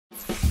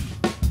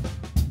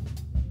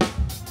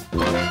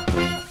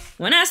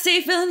When I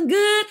say feeling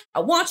good,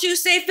 I want you to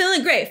say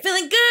feeling great.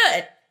 Feeling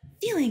good.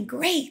 Feeling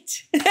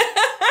great.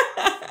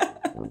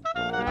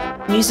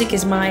 Music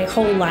is my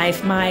whole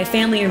life. My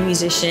family are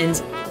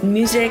musicians.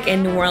 Music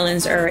and New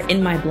Orleans are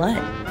in my blood.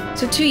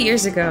 So 2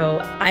 years ago,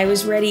 I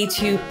was ready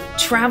to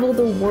travel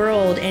the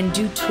world and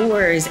do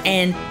tours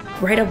and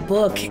write a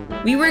book.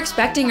 We were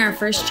expecting our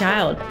first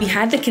child. We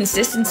had the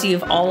consistency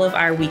of all of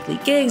our weekly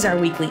gigs, our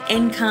weekly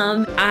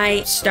income.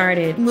 I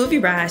started Movie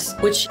Brass,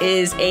 which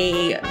is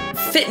a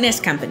fitness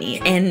company,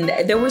 and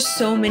there were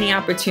so many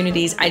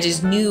opportunities. I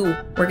just knew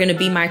were gonna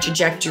be my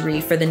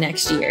trajectory for the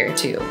next year or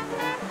two.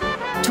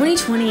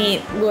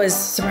 2020 was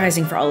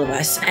surprising for all of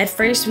us. At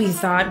first, we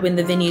thought when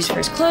the venues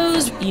first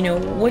closed,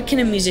 what can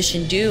a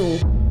musician do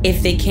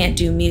if they can't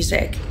do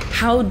music?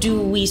 How do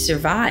we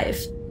survive?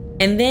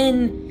 And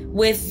then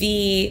with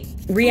the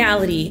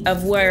reality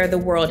of where the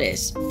world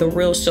is, the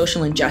real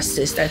social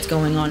injustice that's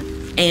going on,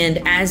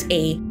 and as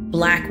a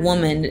Black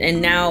woman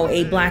and now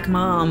a Black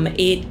mom,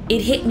 it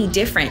hit me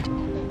different.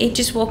 It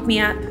just woke me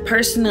up.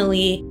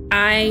 Personally,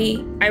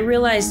 I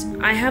realized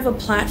I have a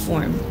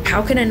platform.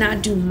 How can I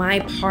not do my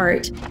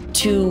part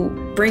to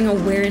bring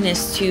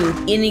awareness to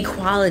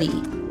inequality?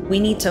 We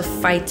need to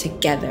fight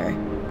together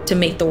to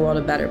make the world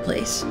a better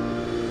place.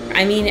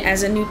 I mean,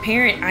 as a new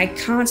parent, I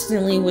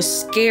constantly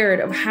was scared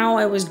of how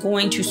I was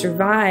going to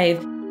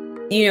survive,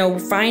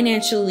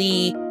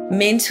 financially,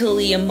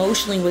 mentally,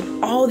 emotionally, with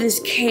all this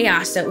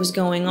chaos that was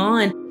going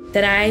on,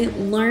 that I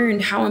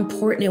learned how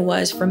important it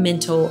was for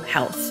mental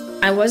health.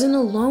 I wasn't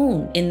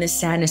alone in this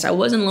sadness. I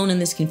wasn't alone in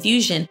this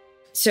confusion.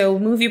 So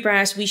Movie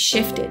Brass, we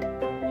shifted.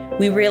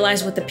 We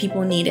realized what the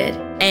people needed,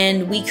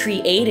 and we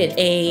created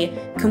a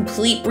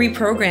complete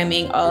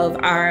reprogramming of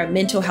our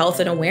mental health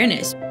and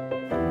awareness.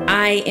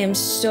 I am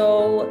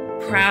so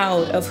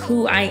proud of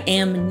who I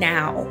am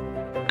now.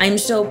 I'm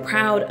so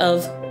proud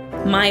of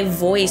my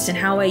voice and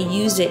how I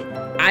use it.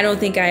 I don't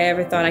think I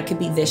ever thought I could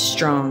be this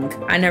strong.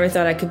 I never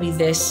thought I could be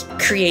this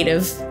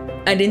creative.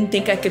 I didn't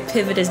think I could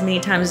pivot as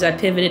many times as I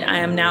pivoted. I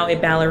am now a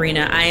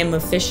ballerina. I am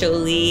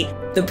officially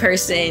the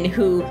person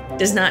who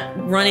does not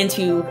run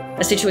into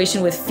a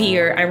situation with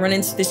fear. I run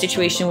into the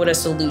situation with a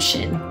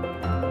solution.